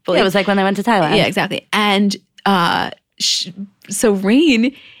don't believe. Yeah, it was like when they went to Thailand. Yeah, exactly. And so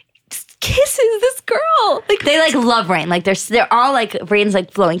Rain kisses this girl. Like they love Rain. Like they're all like Rain's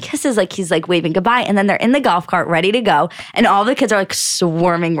like blowing kisses, like he's like waving goodbye, and then they're in the golf cart ready to go, and all the kids are like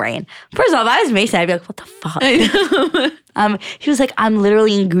swarming Rain. First of all, if I was Mason, I'd be like, what the fuck? I know. He was like, I'm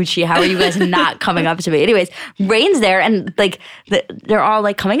literally in Gucci. How are you guys not coming up to me? Anyways, Rain's there, and like they're all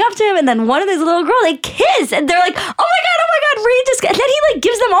like coming up to him, and then one of these little girls like kiss, and they're like, oh my god, Rain just. And then he like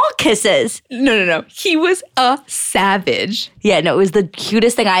gives them all kisses. No. He was a savage. Yeah, no, it was the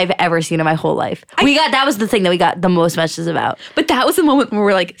cutest thing I've ever seen in my whole life. That was the thing that we got the most messages about. But that was the moment where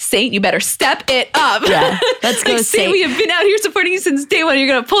we're like, Saint, you better step it up. Yeah, let's go, like, Saint. We have been out here supporting you since day one. You're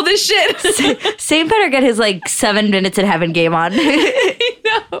gonna pull this shit. Saint better get his like 7 minutes in heaven game on. I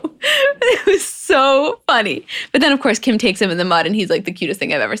know. It was so funny. But then, of course, Kim takes him in the mud, and he's like the cutest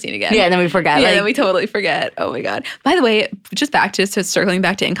thing I've ever seen again. Yeah, and then we forget. Yeah, then we totally forget. Oh my god. By the way, just back to circling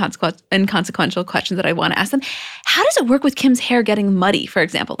back to inconsequential questions that I want to ask them. How does it work with Kim's hair getting muddy, for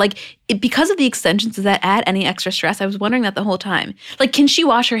example? Like, because of the extensions, does that add any extra stress? I was wondering that the whole time. Like, can she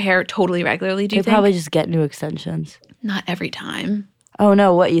wash her hair totally regularly, do you think? Probably just get new extensions. Not every time. Oh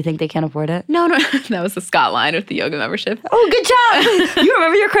no, what, you think they can't afford it? No. That was the Scott line with the yoga membership. Oh, good job. You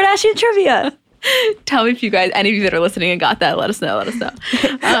remember your Kardashian trivia. Tell me if you guys, any of you that are listening and got that, let us know.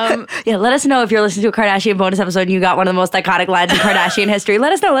 Yeah, let us know if you're listening to a Kardashian bonus episode and you got one of the most iconic lines in Kardashian history.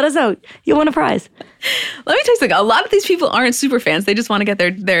 Let us know. You'll win a prize. Let me tell you something. A lot of these people aren't super fans. They just want to get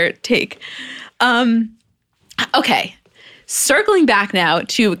their take. Okay. Circling back now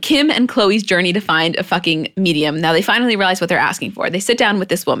to Kim and Chloe's journey to find a fucking medium. Now they finally realize what they're asking for. They sit down with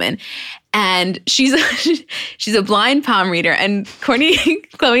this woman, and she's a blind palm reader. And Chloe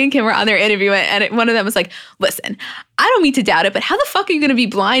and Kim were on their interview, and one of them was like, "Listen, I don't mean to doubt it, but how the fuck are you going to be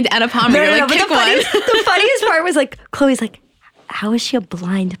blind and a palm reader? No, pick one." The funniest part was like Chloe's like, how is she a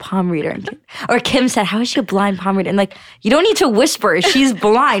blind palm reader? Or Kim said, how is she a blind palm reader? And like, you don't need to whisper. She's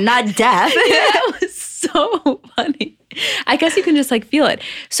blind, not deaf. That was so funny. I guess you can just like feel it.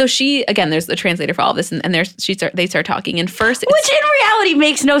 So she, again, there's the translator for all of this, and they start talking. And first, which in reality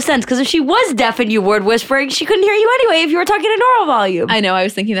makes no sense because if she was deaf and you word whispering, she couldn't hear you anyway if you were talking at normal volume. I know, I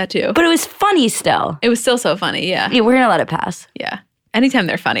was thinking that too. But it was funny still. It was still so funny, yeah. Yeah, we're gonna let it pass. Yeah. Anytime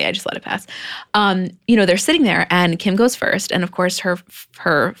they're funny, I just let it pass. They're sitting there, and Kim goes first, and of course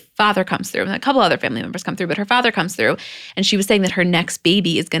her father comes through, and a couple other family members come through, but her father comes through, and she was saying that her next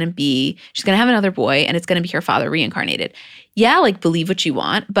baby is going to be, she's going to have another boy, and it's going to be her father reincarnated. Yeah, like believe what you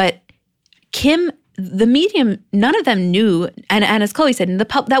want, but Kim, the medium, none of them knew, and as Chloe said,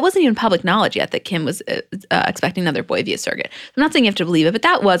 that wasn't even public knowledge yet that Kim was expecting another boy via surrogate. I'm not saying you have to believe it, but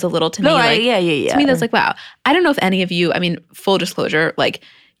that was a little to me. To me, that was like, wow. I don't know if any of you, I mean, full disclosure, like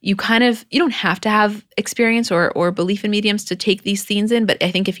you don't have to have experience or belief in mediums to take these scenes in, but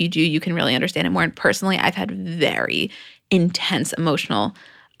I think if you do, you can really understand it more. And personally, I've had very intense emotional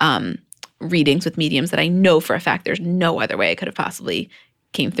readings with mediums that I know for a fact there's no other way I could have possibly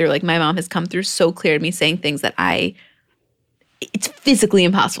came through. Like my mom has come through so clear to me saying things that it's physically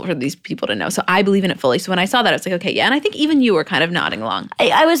impossible for these people to know. So I believe in it fully. So when I saw that, I was like, okay, yeah. And I think even you were kind of nodding along.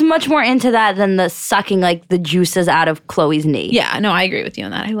 I was much more into that than the sucking like the juices out of Chloe's knee. Yeah, no, I agree with you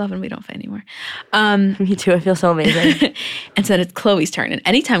on that. I love when we don't fight anymore. Me too. I feel so amazing. And so then it's Chloe's turn. And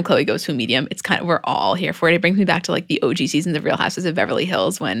anytime Chloe goes to a medium, it's kind of, we're all here for it. It brings me back to like the OG seasons of Real Housewives of Beverly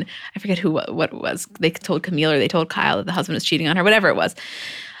Hills when, I forget what it was. They told Camille or they told Kyle that the husband was cheating on her, whatever it was.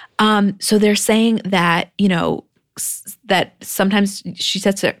 So they're saying that, that sometimes, she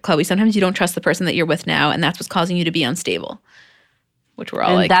says to Chloe, sometimes you don't trust the person that you're with now, and that's what's causing you to be unstable. Which we're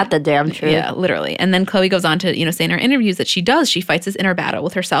all like, that the damn truth. Yeah, literally. And then Chloe goes on to, say in her interviews that she fights this inner battle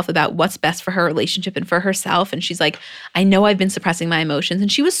with herself about what's best for her relationship and for herself. And she's like, I know I've been suppressing my emotions.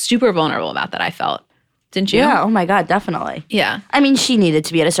 And she was super vulnerable about that, I felt. Didn't you? Yeah, oh my God, definitely. Yeah. I mean, she needed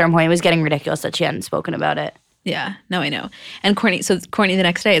to be at a certain point. It was getting ridiculous that she hadn't spoken about it. Yeah, no, I know. And Courtney the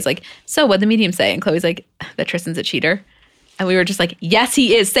next day is like, so what'd the medium say? And Chloe's like, that Tristan's a cheater. And we were just like, yes,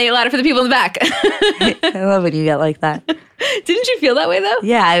 he is. Say it louder for the people in the back. I love when you get like that. Didn't you feel that way, though?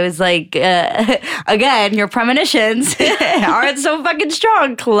 Yeah, I was like, again, your premonitions aren't so fucking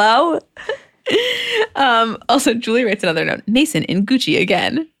strong, Chloe. Also, Julie writes another note. Mason in Gucci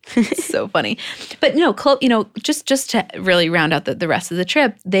again. So funny. But no, Chloe, just to really round out the rest of the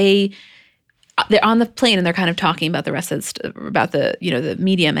trip, they're on the plane and they're kind of talking about the rest of the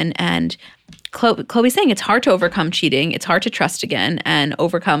medium and Chloe's saying it's hard to overcome cheating. It's hard to trust again and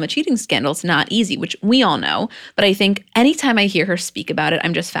overcome a cheating scandal. It's not easy, which we all know. But I think anytime I hear her speak about it,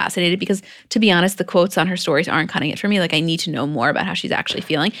 I'm just fascinated because, to be honest, the quotes on her stories aren't cutting it for me. Like, I need to know more about how she's actually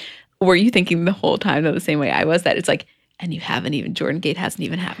feeling. Were you thinking the whole time, though, the same way I was, that it's like, and Jordan Gate hasn't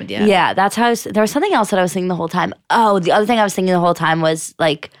even happened yet? Yeah, that's how there was something else that I was thinking the whole time. Oh, the other thing I was thinking the whole time was,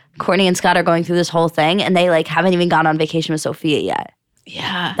 like, Courtney and Scott are going through this whole thing and they, like, haven't even gone on vacation with Sophia yet.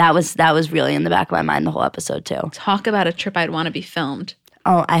 Yeah. That was really in the back of my mind the whole episode, too. Talk about a trip I'd want to be filmed.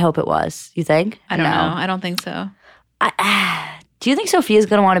 Oh, I hope it was. You think? I don't know. I don't think so. Do you think Sophia's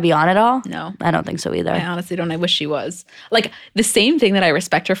going to want to be on it all? No. I don't think so either. I honestly don't. I wish she was. Like, the same thing that I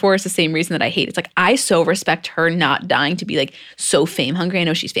respect her for is the same reason that I hate it. It's like, I so respect her not dying to be, like, so fame hungry. I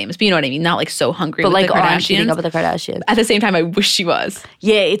know she's famous, but you know what I mean? Not, like, so hungry but with like the Kardashians. keeping up with the Kardashians. At the same time, I wish she was.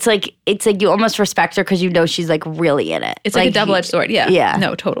 Yeah, it's like you almost respect her because you know she's, like, really in it. It's like a double-edged sword. Yeah. Yeah.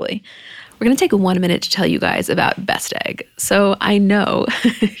 No, totally. We're going to take 1 minute to tell you guys about Best Egg. So I know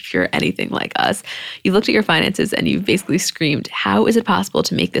if you're anything like us, you looked at your finances and you've basically screamed, how is it possible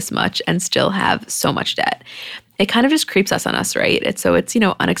to make this much and still have so much debt? It kind of just creeps us on us, right? It's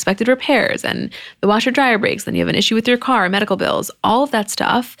unexpected repairs and the washer dryer breaks, then you have an issue with your car, medical bills, all of that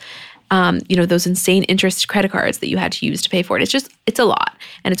stuff. Those insane interest credit cards that you had to use to pay for it. It's a lot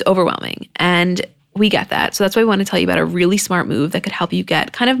and it's overwhelming. And we get that. So that's why we want to tell you about a really smart move that could help you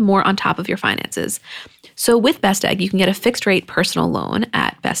get kind of more on top of your finances. So with Best Egg, you can get a fixed rate personal loan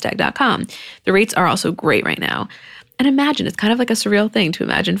at bestegg.com. The rates are also great right now. And imagine, it's kind of like a surreal thing to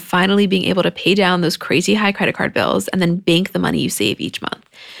imagine finally being able to pay down those crazy high credit card bills and then bank the money you save each month.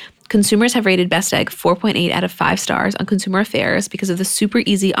 Consumers have rated Best Egg 4.8 out of 5 stars on Consumer Affairs because of the super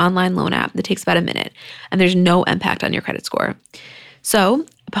easy online loan app that takes about a minute, and there's no impact on your credit score. So,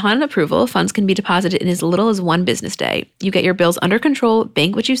 upon approval, funds can be deposited in as little as 1 business day. You get your bills under control,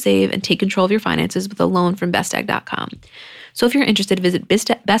 bank what you save, and take control of your finances with a loan from bestegg.com. So if you're interested, visit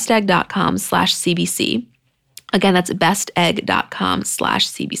bestegg.com/CBC. Again, that's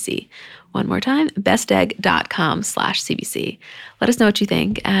bestegg.com/CBC. One more time, bestegg.com/CBC. Let us know what you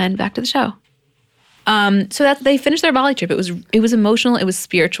think, and back to the show. So that they finished their Bali trip. It was emotional, it was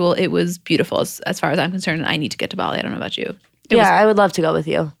spiritual, it was beautiful as far as I'm concerned, and I need to get to Bali. I don't know about you. I would love to go with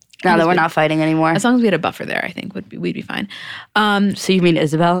you. Now that we're not fighting anymore. As long as we had a buffer there, I think we'd be fine. So you mean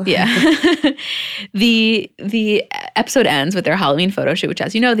Isabel? Yeah. The episode ends with their Halloween photo shoot, which,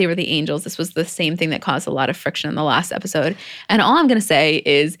 as you know, they were the angels. This was the same thing that caused a lot of friction in the last episode. And all I'm going to say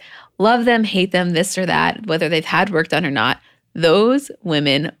is love them, hate them, this or that, whether they've had work done or not. Those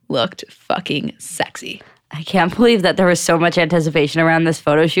women looked fucking sexy. I can't believe that there was so much anticipation around this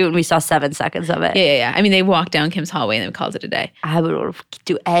photo shoot and we saw 7 seconds of it. Yeah. I mean, they walked down Kim's hallway and then called it a day. I would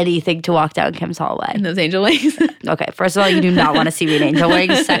do anything to walk down Kim's hallway. In those angel wings? Okay, first of all, you do not want to see me in angel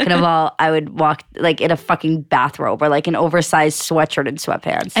wings. Second of all, I would walk like in a fucking bathrobe or like an oversized sweatshirt and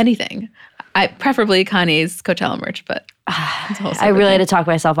sweatpants. Anything. Preferably Kanye's Coachella merch, but I really had to talk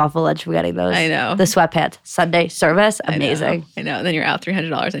myself off the ledge for getting those. I know. The sweatpants. Sunday service, amazing. I know. And then you're out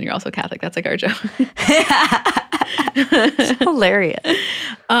 $300 and you're also Catholic. That's like our joke. It's hilarious.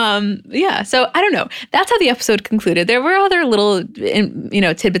 Yeah. So I don't know. That's how the episode concluded. There were other little,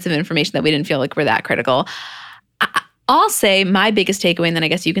 tidbits of information that we didn't feel like were that critical. I'll say my biggest takeaway, and then I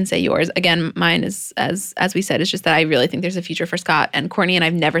guess you can say yours. Again, mine is, as we said, is just that I really think there's a future for Scott and Kourtney, and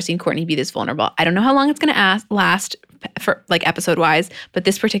I've never seen Kourtney be this vulnerable. I don't know how long it's going to last for like episode-wise, but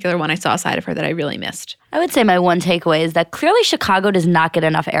this particular one I saw a side of her that I really missed. I would say my one takeaway is that clearly Chicago does not get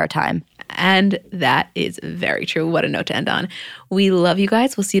enough airtime. And that is very true. What a note to end on. We love you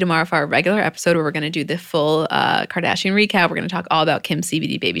guys. We'll see you tomorrow for our regular episode where we're going to do the full Kardashian recap. We're going to talk all about Kim's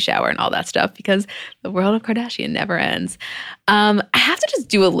CBD baby shower and all that stuff because the world of Kardashian never ends. I have to just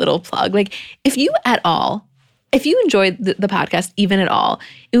do a little plug. Like, if you enjoyed the podcast even at all,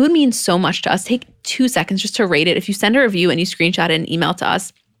 it would mean so much to us. Take 2 seconds just to rate it. If you send a review and you screenshot it and email to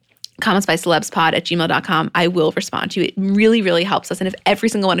us, commentsbycelebspod@gmail.com, I will respond to you. It really, really helps us. And if every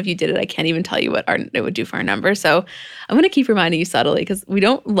single one of you did it, I can't even tell you what it would do for our number. So I'm going to keep reminding you subtly because we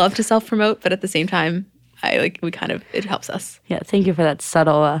don't love to self-promote, but at the same time, it helps us. Yeah, thank you for that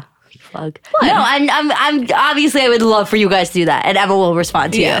subtle plug. What? No, I'm obviously I would love for you guys to do that, and Emma will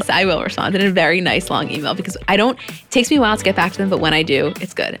respond to you. Yes, I will respond in a very nice long email because it takes me a while to get back to them, but when I do,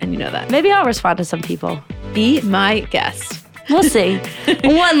 it's good, and you know that. Maybe I'll respond to some people. Be my guest. We'll see.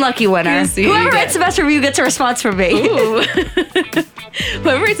 One lucky winner. Whoever writes the best review gets a response from me. Ooh.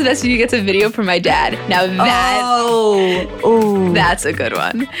 Whoever writes the best review gets a video from my dad. Now that's a good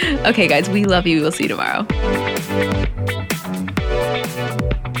one. Okay, guys, we love you. We'll see you tomorrow.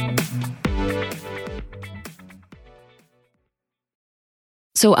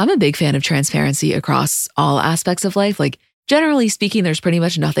 So I'm a big fan of transparency across all aspects of life. Like, generally speaking, there's pretty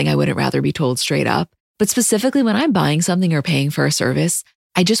much nothing I wouldn't rather be told straight up. But specifically when I'm buying something or paying for a service,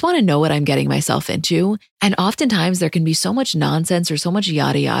 I just want to know what I'm getting myself into. And oftentimes there can be so much nonsense or so much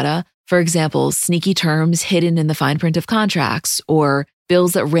yada yada. For example, sneaky terms hidden in the fine print of contracts, or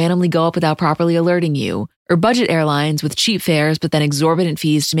bills that randomly go up without properly alerting you, or budget airlines with cheap fares but then exorbitant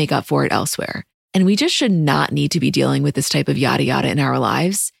fees to make up for it elsewhere. And we just should not need to be dealing with this type of yada yada in our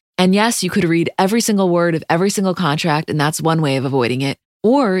lives. And yes, you could read every single word of every single contract, and that's one way of avoiding it.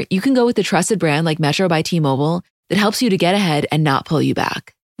 Or you can go with a trusted brand like Metro by T-Mobile that helps you to get ahead and not pull you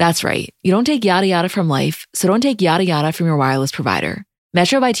back. That's right. You don't take yada yada from life, so don't take yada yada from your wireless provider.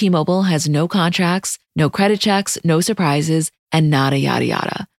 Metro by T-Mobile has no contracts, no credit checks, no surprises, and nada yada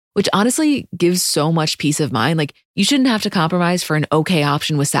yada, which honestly gives so much peace of mind. Like, you shouldn't have to compromise for an okay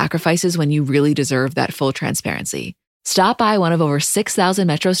option with sacrifices when you really deserve that full transparency. Stop by one of over 6,000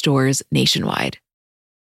 Metro stores nationwide.